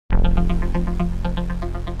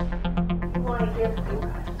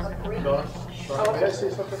Donna, may I say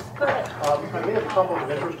something? Go ahead. I may have conflict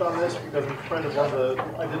of interest on this because I'm trying to run the,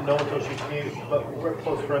 I didn't know until she came, but we're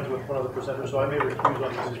close friends with one of the presenters, so I may recuse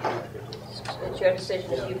on this issue. It's your decision.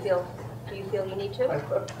 Do you feel you need to? I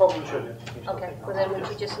probably should. Okay, well then would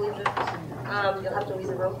you just leave it? You'll have to leave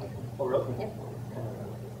the room. Oh, really? Yeah.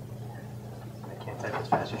 I can't type as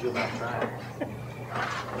fast as you'll not try.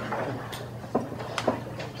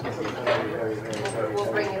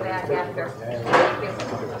 We'll bring you back after.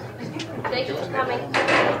 Thank you for coming.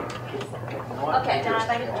 Okay. Don, if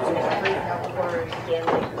I could just make a brief note for again,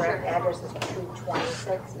 the correct address is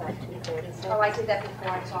 226, not 236. Oh, I did that before.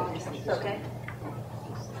 I saw this. Okay.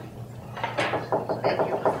 Thank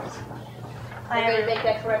you. I'm going to make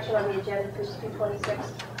that correction on the agenda for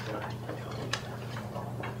 226.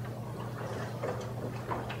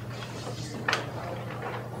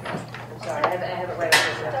 Sorry, I have it right over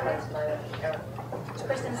It's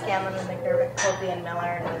Kristen Scanlon and McDermott, Colby and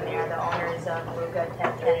Miller, and they are the owners of Lucca,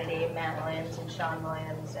 Ted Kennedy, Matt Williams, and Sean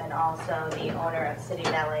Williams, and also the owner of City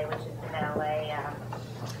Valet, which is the valet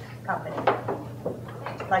company.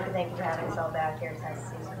 I'd like to thank you for having us all back here. It's nice to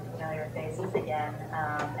see some familiar faces again.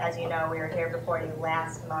 As you know, we were here before you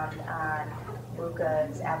last month on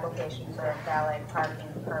Lucca's application for a valet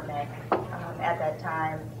parking permit. At that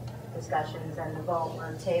time, discussions and the vote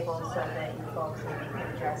were tabled so that you folks maybe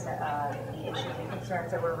could address the issues and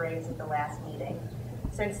concerns that were raised at the last meeting.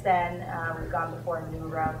 Since then, we've gone before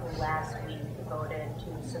NEWNC, who last week voted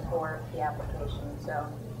to support the application. So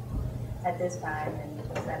at this time, and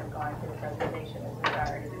instead of going through the presentation as we've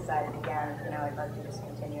already decided again, I'd like to just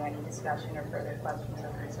continue any discussion or further questions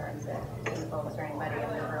or concerns that you folks or anybody in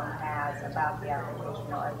the room has about the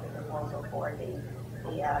application or the proposal for the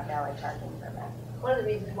valet parking permit. One of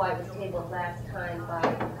the reasons why it was tabled last time by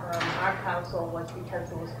our council was because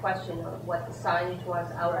there was question of what the signage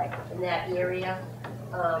was out in that area.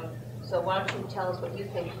 So why don't you tell us what you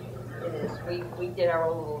think it is? We did our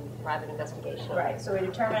own little private investigation. Right, so we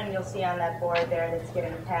determined, you'll see on that board there that's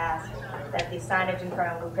getting passed, that the signage in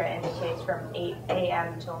front of Lucca indicates from 8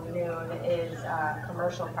 a.m. till noon is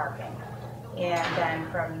commercial parking. And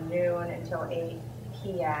then from noon until 8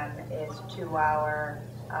 p.m. is 2-hour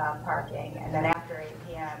parking, and then after 8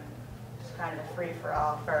 p.m. it's kind of a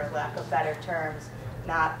free-for-all, for lack of better terms,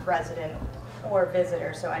 not resident or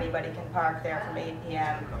visitor, so anybody can park there from 8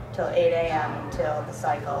 p.m. till 8 a.m. until the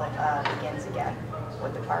cycle begins again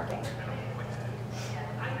with the parking.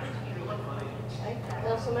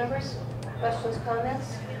 Council members, questions,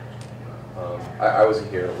 comments? I wasn't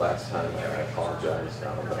here last time. I apologize,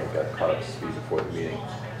 but I got caught up to speed before the meeting.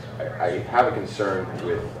 I have a concern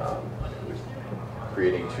with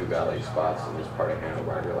creating 2 valet spots in this part of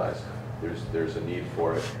Hanover. I realize there's a need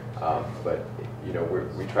for it, but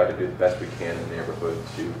we try to do the best we can in the neighborhood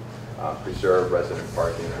to preserve resident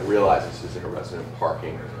parking. I realize this isn't a resident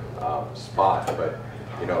parking spot, but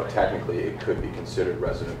technically it could be considered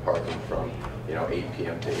resident parking from 8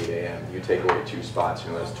 p.m. to 8 a.m. You take away 2 spots,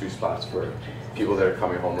 that's 2 spots for people that are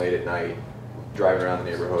coming home late at night, driving around the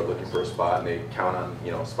neighborhood looking for a spot, and they count on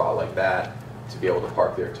a spot like that to be able to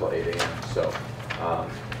park there till 8 a.m. So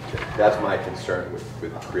that's my concern with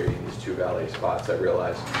creating these 2 valet spots. I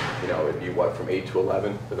realize it'd be what, from 8 to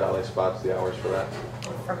 11, the valet spots, the hours for that?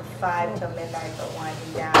 From 5 till midnight, but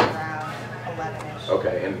winding down around 11ish.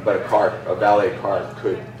 Okay, but a valet car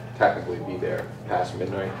could technically be there past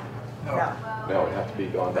midnight? No, it'd have to be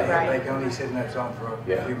gone They back. can only sit in that zone for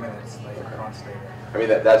a few minutes. They can't stay there. I mean,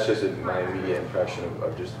 that's just my immediate impression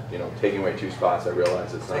of just taking away 2 spots. I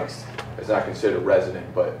realize it's not considered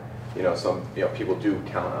resident, but some people do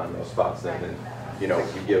count on those spots. And then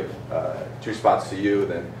we give 2 spots to you,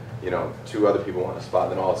 then 2 other people want a spot.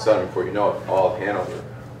 Then all of a sudden, before you know it, all of Hanover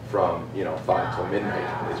from 5 till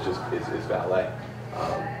midnight is valet.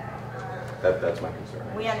 That's my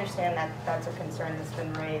concern. We understand that that's a concern that's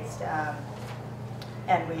been raised,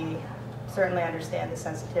 and we certainly understand the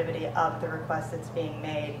sensitivity of the request that's being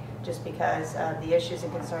made, just because of the issues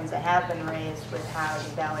and concerns that have been raised with how the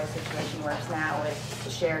valet situation works now with the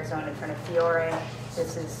shared zone in front of Fiore.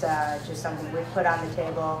 This is just something we've put on the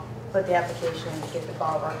table, put the application, get the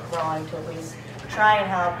ball rolling to at least try and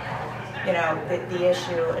help the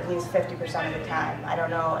issue at least 50% of the time. I don't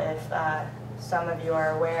know if some of you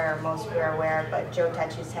are aware, most of you are aware, but Joe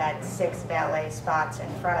Tecci's had 6 valet spots in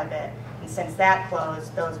front of it. And since that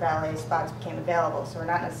closed, those valet spots became available. So we're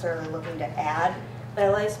not necessarily looking to add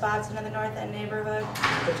valet spots into the North End neighborhood,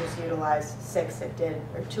 but just utilize 6 that did,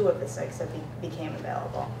 or 2 of the 6 that became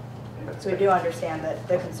available. So we do understand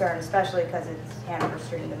the concern, especially because it's Hanover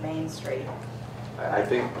Street and the main street. I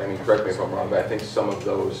mean, correct me if I'm wrong, but I think some of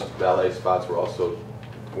those valet spots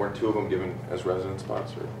weren't 2 of them given as resident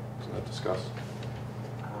spots, or wasn't that discussed?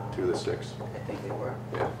 2 of the 6. I think they were.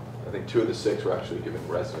 Yeah, I think 2 of the 6 were actually given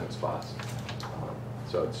resident spots.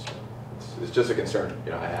 So it's just a concern,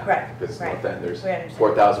 you know, I have. Right, Because right. then there's We understand.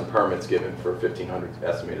 4,000 permits given for 1,500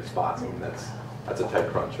 estimated spots. I mean, that's a tight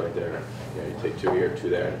crunch right there. You know, you take 2 here, 2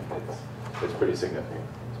 there, it's pretty significant.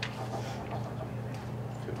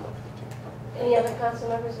 Any other council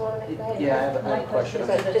members want to make? Go ahead. Yeah, I have a question.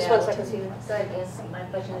 Just 1 second, Stephen. Go ahead, Nancy. My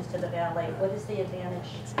question is to the valet. What is the advantage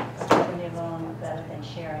of having their own rather than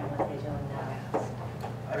sharing what they're doing now?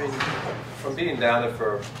 I mean, from being down there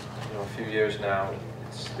for a few years now,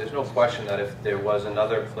 there's no question that if there was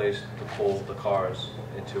another place to pull the cars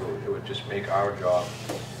into, it would just make our job,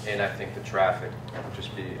 and I think the traffic would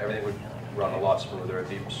just be, everything would run a lot smoother. It'd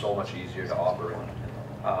be so much easier to operate.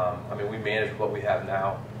 I mean, we manage what we have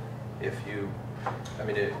now. I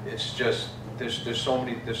mean, it's just, there's so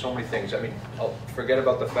many things. I mean, forget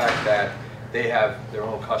about the fact that they have their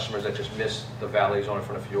own customers that just miss the valet zone in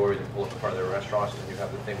front of Fiore's and pull up in front of their restaurants, and then you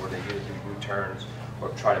have the thing where they either do U-turns or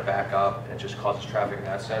try to back up, and it just causes traffic in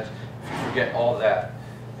that sense. If you forget all that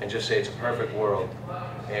and just say it's a perfect world,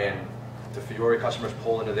 and the Fiore customers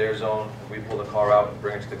pull into their zone, and we pull the car out and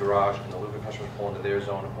bring it to the garage, and the Lucca customers pull into their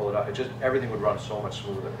zone and pull it out, everything would run so much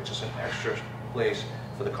smoother. It's just an extra place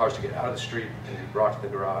for the cars to get out of the street and be brought to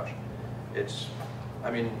the garage.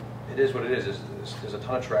 I mean, it is what it is. There's a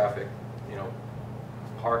ton of traffic. You know,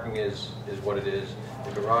 parking is what it is.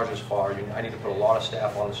 The garage is far. I need to put a lot of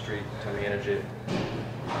staff on the street to manage it. I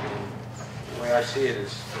mean, the way I see it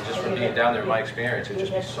is just from being down there, in my experience, it'd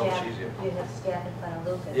just be so much easier. You have staff in front of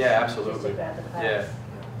Lucas. Yeah, Just absolutely. to grab the cars.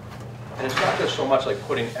 Yeah. And it's not just so much like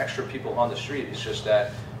putting extra people on the street. It's just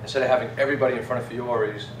that instead of having everybody in front of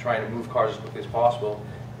Fiore's trying to move cars as quickly as possible,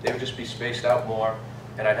 they would just be spaced out more,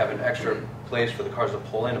 and I'd have an extra place for the cars to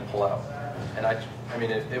pull in and pull out. And I mean,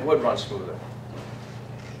 it would run smoother.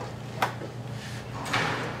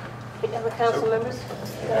 Any other council members?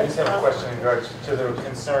 I just have a question in regards to the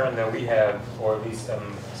concern that we have, or at least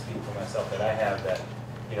I'm speaking for myself, that I have, that,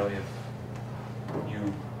 you know, if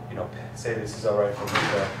you know, say this is all right for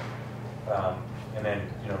Lucca, and then,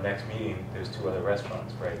 you know, next meeting, there's 2 other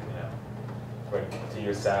restaurants, right, you know, right to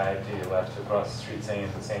your side, to your left, across the street saying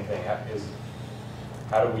the same thing.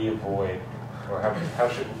 How do we avoid, or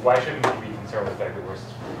why shouldn't we be concerned with the fact that we're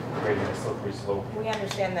creating a slippery slope? We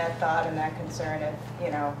understand that thought and that concern if,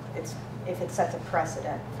 you know, if it sets a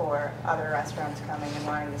precedent for other restaurants coming and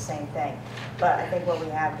wanting the same thing. But I think what we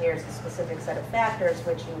have here is a specific set of factors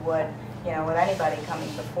which you would, you know, with anybody coming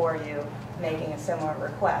before you making a similar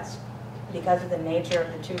request. Because of the nature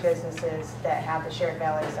of the 2 businesses that have the shared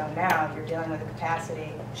valet zone now, you're dealing with a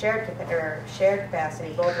capacity, shared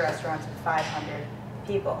capacity, both restaurants with 500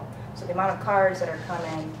 people. So the amount of cars that are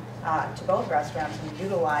coming to both restaurants and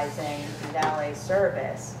utilizing the valet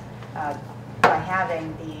service by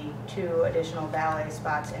having the 2 additional valet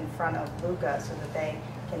spots in front of Lucca so that they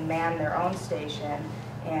can man their own station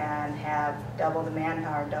and have double the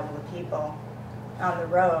manpower, double the people on the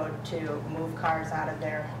road to move cars out of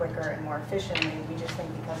there quicker and more efficiently. We just think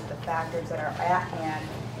because of the factors that are at hand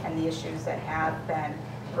and the issues that have been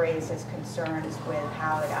raised as concerns with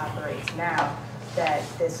how it operates now, that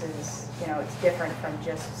this is, you know, it's different from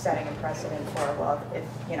just setting a precedent for, well, if,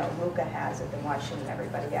 you know, Lucca has it, then why shouldn't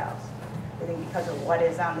everybody else? I think because of what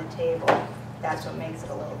is on the table, that's what makes it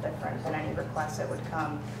a little different than any request that would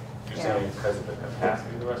come. You're saying it's because of the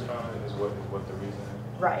capacity of the restaurant is what the reason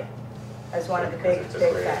is? Right. As one of the Because big it's a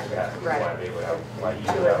greater factors. capacity, Right. why you 2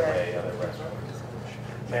 of would the- outweigh other restaurants?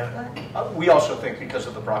 We also think because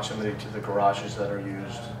of the proximity to the garages that are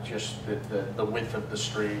used, just the width of the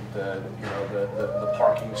street, the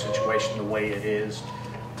parking situation, the way it is,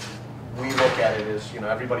 we look at it as, you know,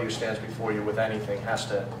 everybody who stands before you with anything has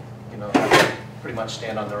to, you know, pretty much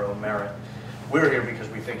stand on their own merit. We're here because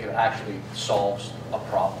we think it actually solves a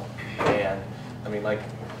problem. And, I mean, like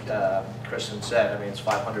Kristen said, I mean, it's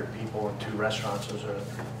 500 people and 2 restaurants. Those are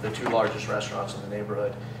the 2 largest restaurants in the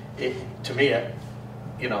neighborhood. To me,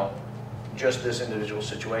 you know, just this individual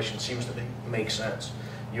situation seems to make sense.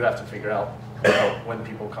 You have to figure out, you know, when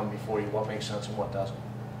people come before you, what makes sense and what doesn't.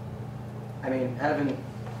 I mean,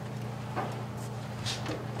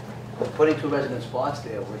 putting 2 resident spots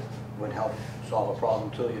there would help solve a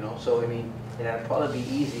problem too, you know? So, I mean, it'd probably be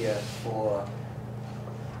easier for,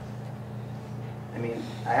 I mean,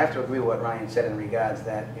 I have to agree with what Ryan said in regards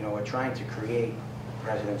that, you know, we're trying to create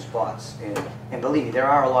resident spots. And believe me, there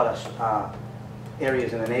are a lot of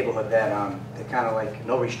areas in the neighborhood that they're kind of like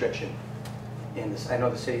no restriction. And I know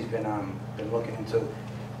the city's been looking into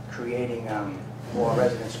creating more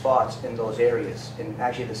resident spots in those areas. And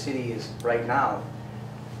actually the city is right now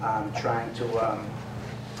trying to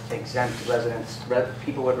exempt residents,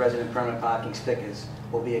 people with resident permanent parking stickers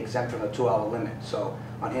will be exempt from the 2-hour limit. So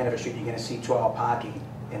on Hanover Street, you're gonna see 2-hour parking,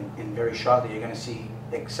 and very shortly, you're gonna see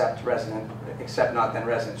except resident, except not then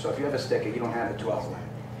resident. So if you have a sticker, you don't have the 2-hour limit.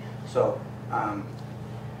 So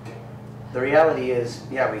the reality is,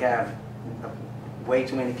 yeah, we have way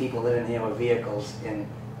too many people living here with vehicles, and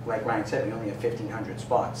like Ryan said, we only have 1,500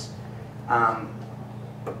 spots.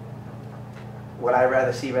 Would I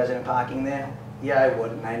rather see resident parking there? Yeah, I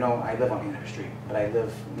would, and I know I live on Hanover Street, but I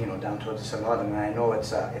live, you know, down towards the 7-Eleven, and I know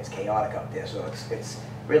it's chaotic up there, so it's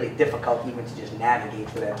really difficult even to just navigate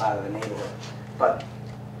through that part of the neighborhood. But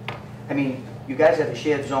I mean, you guys have a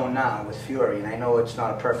shared zone now with Fury, and I know it's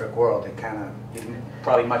not a perfect world. It kind of, you'd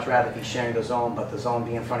probably much rather be sharing the zone, but the zone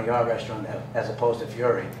be in front of your restaurant as opposed to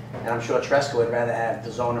Fury. And I'm sure Tresca would rather have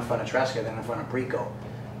the zone in front of Tresca than in front of Brico.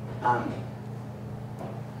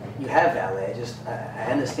 You have Valet.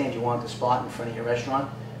 I understand you want the spot in front of your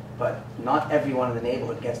restaurant, but not everyone in the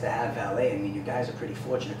neighborhood gets to have Valet. I mean, you guys are pretty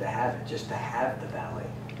fortunate to have it, just to have the Valet.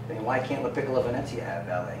 I mean, why can't La Piccola Venezia have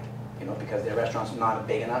Valet? You know, because their restaurant's not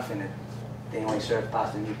big enough, and they only serve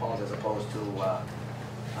pasta and meatballs as opposed to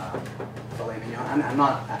filet mignon. I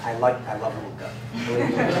love Lucca, believe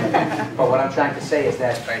me. But what I'm trying to say is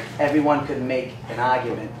that everyone could make an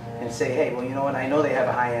argument and say, hey, well, you know what, I know they have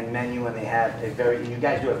a high-end menu, and they have you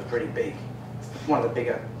guys do have a pretty big, it's one of the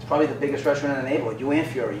bigger, it's probably the biggest restaurant in the neighborhood. You and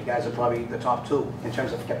Fury, you guys are probably the top 2 in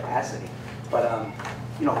terms of capacity. But,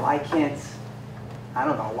 you know, why can't, I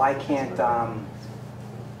don't know, why can't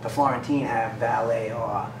the Florentine have Valet,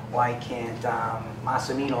 or why can't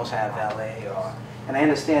Massimino's have Valet, or, and I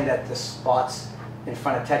understand that the spots in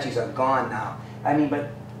front of Tetchi's are gone now. I mean,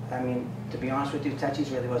 to be honest with you, Tetchi's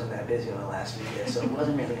really wasn't that busy over the last few years, so it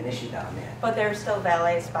wasn't really an issue down there. But there's still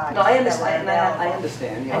valet spots. No, I understand. I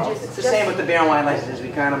understand. You know, it's the same with the beer and wine licenses. We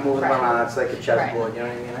kind of move it around. It's like a chessboard. You know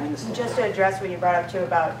what I mean? I understand. Just to address what you brought up too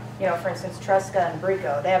about, you know, for instance, Tresca and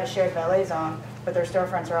Brico, they have a shared valet zone, but their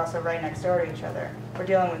storefronts are also right next door to each other. We're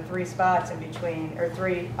dealing with 3 spots in between, or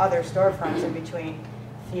 3 other storefronts in between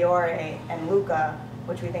Fiore and Lucca,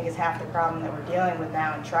 which we think is half the problem that we're dealing with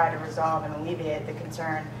now, and try to resolve and alleviate the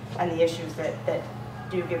concern and the issues that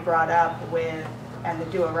do get brought up with, and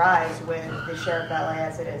that do arise with the shared valet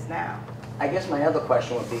as it is now. I guess my other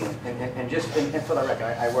question would be, and just for the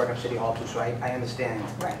record, I work at City Hall too, so I understand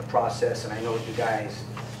the process, and I know what you guys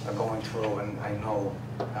are going through, and I know,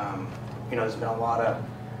 you know, there's been a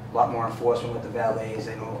lot more enforcement with the valets.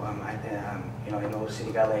 I know, you know, I know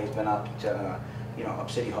City Valet has been up to, you know,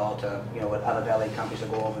 up City Hall to, you know, with other valet companies to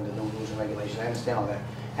go over the new rules and regulations. I understand all that.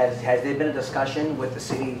 Has there been a discussion with the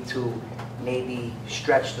city to maybe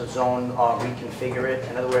stretch the zone or reconfigure it?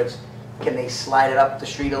 In other words, can they slide it up the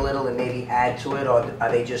street a little and maybe add to it, or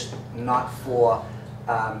are they just not for,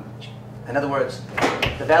 in other words,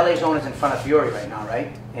 the valet zone is in front of Fiore right now,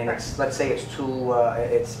 right? And it's, let's say it's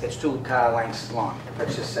 2 car lengths long,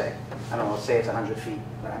 let's just say. I don't know, let's say it's 100 feet,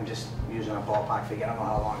 but I'm just using a ballpark figure. I don't know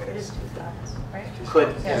how long it is. It is 2 spots, right?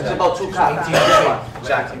 It's about 2 cars.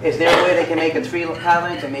 Exactly. Is there a way they can make a 3 car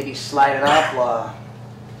length and maybe slide it up, or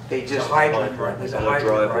they just... There's a hydrant right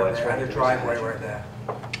there, and a driveway right there.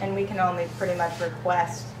 And we can only pretty much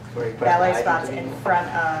request Request valet the spots hydrant to in be- front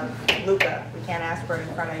of Lucca. We can't ask for it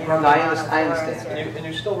in front of, you No, know, I Milano, understand. Florence, or- And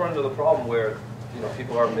you still run into the problem where, you know,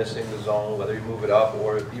 people are missing the zone, whether you move it up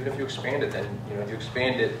or even if you expand it, then, you know, you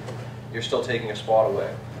expand it, you're still taking a spot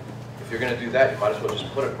away. If you're gonna do that, you might as well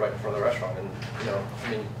just put it right in front of the restaurant. And, you know,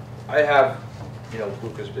 I mean, I have, you know,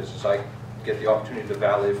 Lucca's business. I get the opportunity to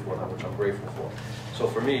valet for them, which I'm grateful for. So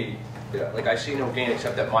for me, yeah, like, I see no gain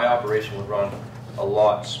except that my operation would run a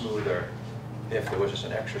lot smoother if there was just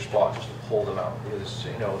an extra spot just to pull them out. Because,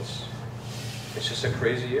 you know, it's just a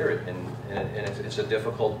crazy area, and it's a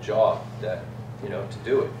difficult job that, you know, to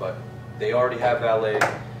do it. But they already have valet.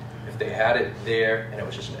 If they had it there and it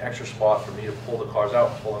was just an extra spot for me to pull the cars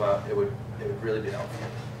out, pull them out, it would really be helpful.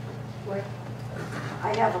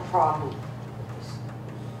 I have a problem.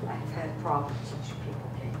 I've had problems since you people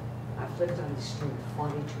came. I've lived on the street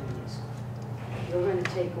 42 years. You're going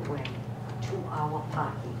to take away a 2-hour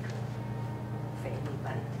parking for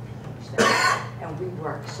anybody to use that. And we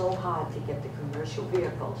work so hard to get the commercial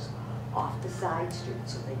vehicles off the side street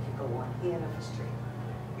so they can go on Hanover Street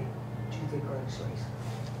and do their groceries.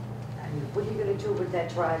 I mean, what are you going to do with that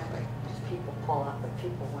driveway? Just people pull up, and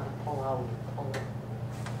people want to pull out and pull in.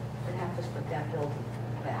 What happens with that building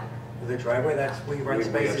back? The driveway, we rent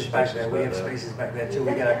spaces back there. We have spaces back there too.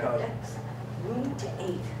 We get our cars. That's noon to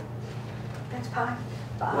 8. That's parking.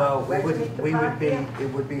 Well,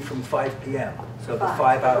 it would be from 5 p.m. So the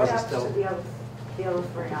 5 hours is still. The other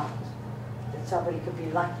 3 hours. That somebody could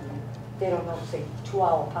be lucky and they don't know, say,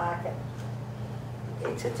 2-hour parking.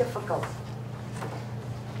 It's a difficult.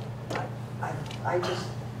 I just,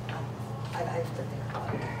 I have to think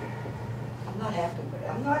about it. I'm not happy with it.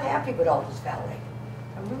 I'm not happy with all this valet.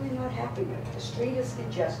 I'm really not happy with it. The street is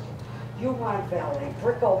congested. You want valet.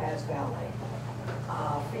 Brico has valet.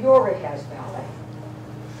 Fiore has valet.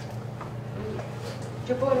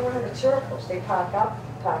 You're going around in circles. They park up,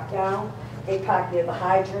 park down, they park near the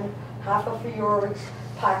hydrant. Half of Fiore's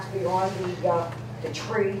parks beyond the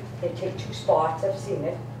tree. They take 2 spots, I've seen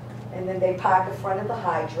it. And then they park in front of the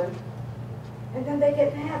hydrant. And then they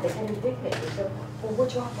get mad, they get indignant. They say, well, we're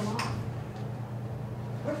dropping off.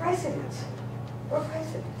 We're residents. We're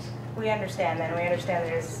residents. We understand that, and we understand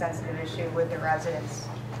there is a sensitive issue with the residents,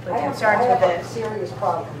 with I have concerns with a it. serious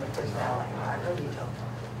problem with this valet. I really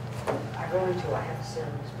do. I really do. I have a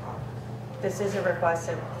serious problem. This is a request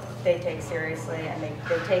that they take seriously, and they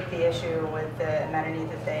take the issue with the amenity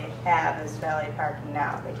that they have as valet parking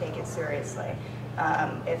now. They take it seriously.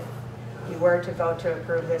 If you were to vote to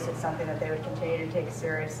approve this, it's something that they would continue to take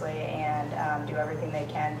seriously and do everything they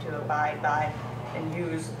can to abide by and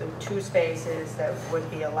use the 2 spaces that would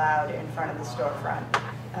be allowed in front of the storefront.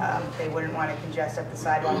 They wouldn't want to congest up the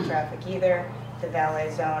sidewalk traffic either. The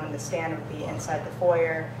valet zone and the stand would be inside the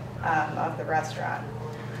foyer of the restaurant.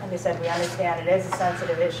 Like I said, we understand it is a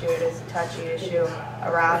sensitive issue, it is a touchy issue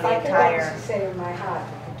around the entire... If I could honestly say in my heart,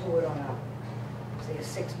 we could do it on a, say,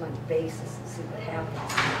 a 6-month basis and see what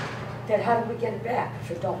happens, then how do we get it back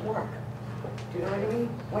if it don't work? Do you know what I mean?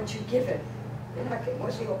 Once you give it, you're not getting,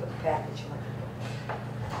 once you open the package, you're not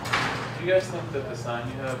getting Do you guys think that the sign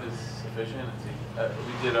you have is sufficient?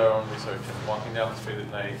 We did our own research, and walking down the street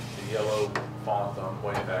at night, the yellow font on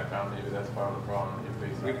white background, maybe that's part of the problem that you're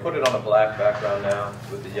facing. We put it on a black background now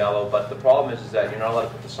with the yellow, but the problem is that you're not allowed to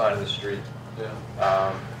put the sign in the street.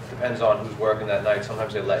 Yeah. Depends on who's working that night.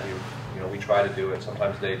 Sometimes they let you. You know, we try to do it.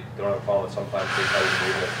 Sometimes they don't have a problem with it. Sometimes they tell you to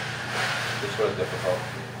leave it. It's sort of difficult.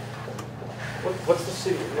 What's the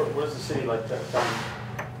city? What is the city like?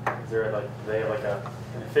 Is there like do they have like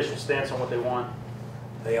an official stance on what they want?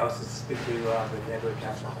 They also speak to the neighborhood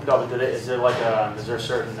council. No, but is there like is there a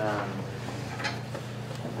certain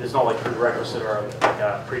there's no like prerequisite or like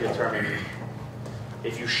a predetermined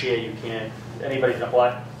if you share you can't anybody can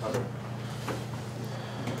apply? Okay.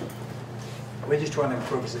 We're just trying to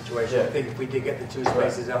improve the situation. Yeah. I think if we did get the 2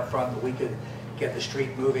 spaces out front, we could get the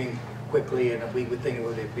street moving quickly, and we would think it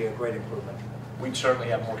would be a great improvement. We'd certainly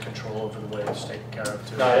have more control over the way it's taken care of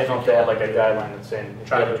too. No, I don't know if they had like a guideline that's saying if you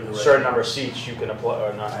Try to have do a the certain right number of seats you can apply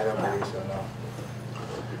or not. I don't believe so,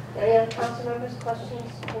 no. Any other council members,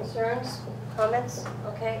 questions, concerns, comments?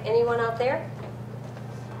 Okay, anyone out there?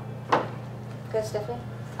 Good, Stephanie?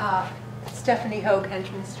 Stephanie Hogue,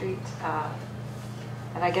 Henchman Street.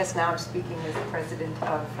 And I guess now I'm speaking as the president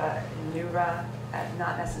of NEWNC,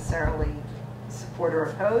 not necessarily support or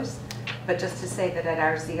oppose, but just to say that at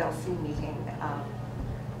our ZLC meeting,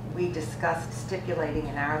 we discussed stipulating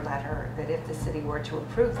in our letter that if the city were to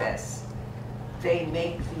approve this, they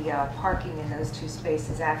make the parking in those 2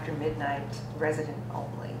 spaces after midnight resident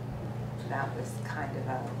only. That was kind of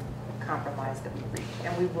a compromise that we reached,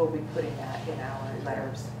 and we will be putting that in our letter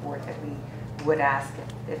of support that we would ask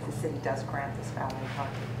if the city does grant this valet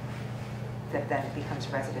parking, that then it becomes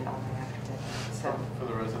resident only after midnight. So for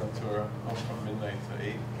the residents who are home from midnight to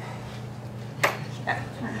 8.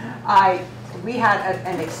 We had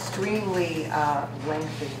an extremely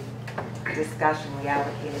lengthy discussion. We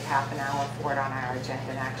allocated half an hour for it on our agenda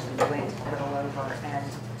and actually went a little over, and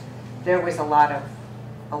there was a lot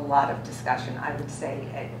of discussion. I would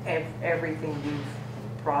say everything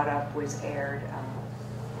you've brought up was aired.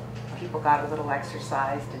 People got a little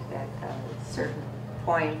exercised at certain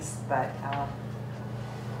points, but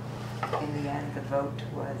in the end, the vote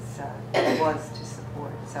was to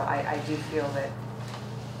support. So I do feel that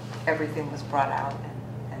everything was brought out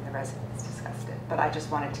and the residents discussed it. But I just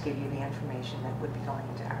wanted to give you the information that would be going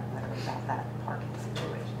into our letter about that parking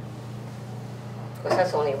situation. Of course,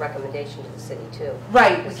 that's only a recommendation to the city too.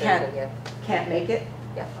 Right, we can't make it.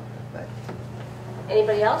 Yeah. But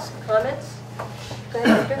Anybody else? Comments? Go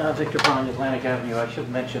ahead, Victor. Victor Pond, Atlantic Avenue. I should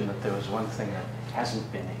mention that there was one thing that hasn't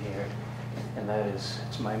been aired, and that is,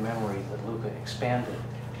 it's my memory that Lucca expanded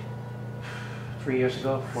 3 years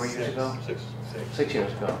ago, 4 years ago? 6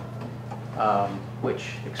 years ago.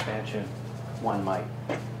 Which expansion, one might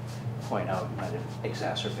point out, might have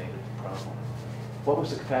exacerbated the problem. What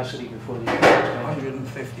was the capacity before the expansion?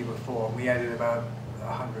 150 before. We added about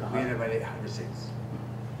 100. We had about 800 seats.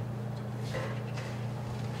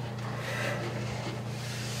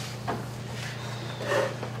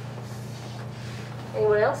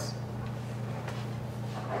 Anyone else?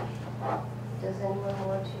 Does anyone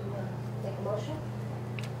want to make a motion?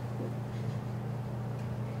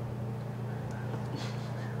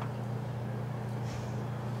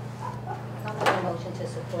 I'll make a motion to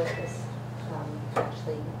support this.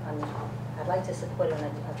 Actually, I'd like to support it on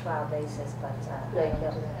a trial basis, but No, you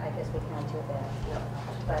can't. I guess we can't do that. No.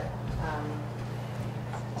 But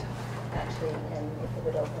actually, and if it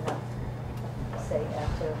would open up, say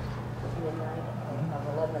after midnight of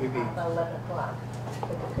 11 o'clock,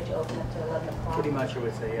 could you open up to 11 o'clock? Pretty much, I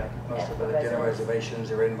would say, yeah. Most of the dinner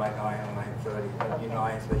reservations are in by 9 or 9:30. But, you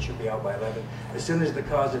know, they should be out by 11. As soon as the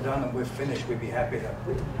cars are done and we're finished, we'd be happy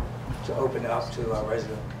to open it up to our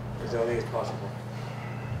residents as early as possible.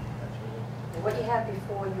 What you have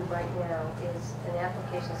before you right now is an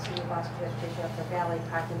application, City of Boston Transportation for valet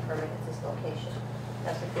parking permit at this location.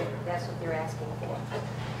 That's what they're asking for.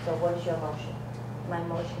 So what is your motion? My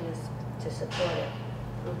motion is to support it,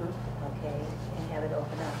 okay, and have it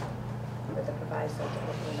open up with the proviso to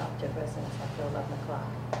open it up to residents after 11 o'clock.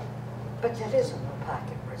 But that is a no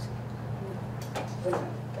parking resident.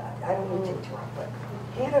 I don't mean to interrupt, but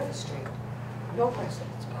Hanover Street, no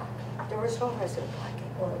residents park. There is no resident parking.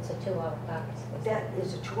 Well, it's a 2-hour parking space. That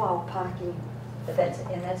is a 2-hour parking. But that's,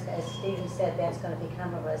 as Stephen said, that's going to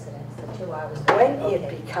become a residence, the 2 hours. When Okay.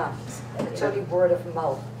 it becomes, it's only word of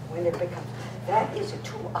mouth, when it becomes, that is a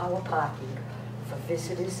 2-hour parking for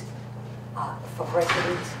visitors, for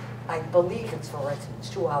residents. I believe it's for residents,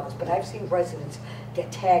 2 hours, but I've seen residents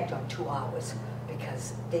get tagged on 2 hours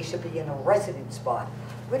because they should be in a resident spot.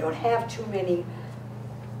 We don't have too many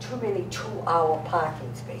 2-hour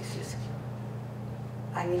parking spaces.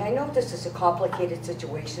 I mean, I know this is a complicated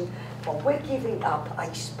situation, but we're giving up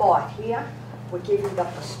a spot here, we're giving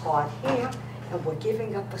up a spot here, and we're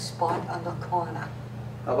giving up a spot on the corner.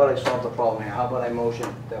 How about I solve the problem here? How about I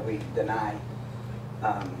motion that we deny?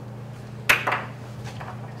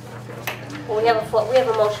 Well, we have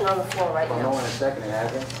a motion on the floor right Well, no now. one has seconded it,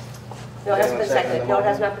 has it? No, it hasn't been Anyone second seconded. the No, it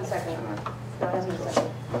has motion? not been seconded. All right. No, it hasn't been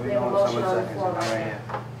seconded. Let me We have a know if motion someone on the seconds floor it. right Right now. here.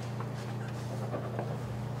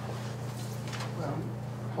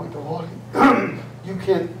 Point of order. You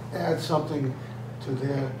can't add something to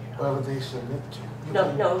their, whatever they submit to. You No,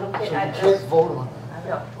 can- no, So okay, you I- can't vote on that.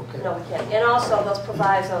 No, Okay. no, we can't. And also, those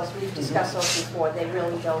provisos, we've discussed those before, they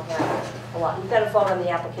really don't have a lot. You've got to vote on the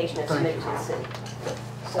application that's Thank submitted to the city.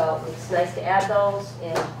 So it's nice to add those,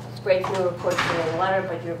 and it's great for you to put it in a letter,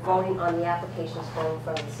 but you're voting on the applications going in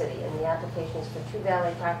front of the city. And the application is for 2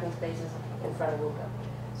 valet parking spaces in front of Lucca.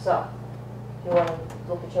 So, you want to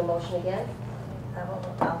look at your motion again?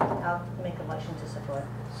 I'll make a motion to support.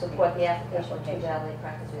 Support the application for 2 valet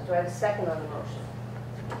parking spaces. Do I have a second on the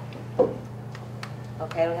motion?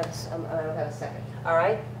 Okay, I don't have a second. All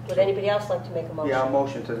right, would anybody else like to make a motion? Yeah, I'll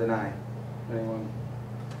motion to deny. Anyone?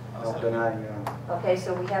 I'll deny, Okay,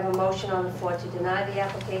 so we have a motion on the floor to deny the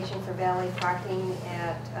application for valet parking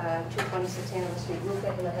at 226 Hanover Street,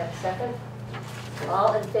 Lucca. Can I have a second?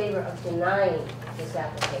 All in favor of denying this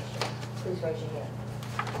application, please raise your hand.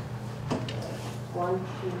 1,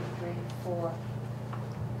 2, 3, 4,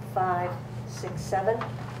 5, 6, 7.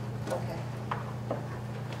 Okay.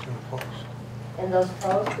 And those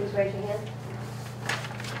opposed, please raise your hand.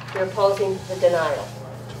 You're opposing the denial.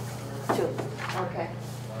 2. Okay.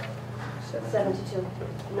 7 to 2.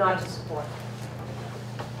 Not to support.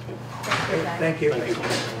 Thank you.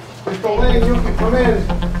 Mr. Lane, you can come in.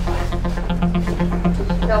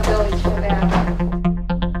 No, Bill, he's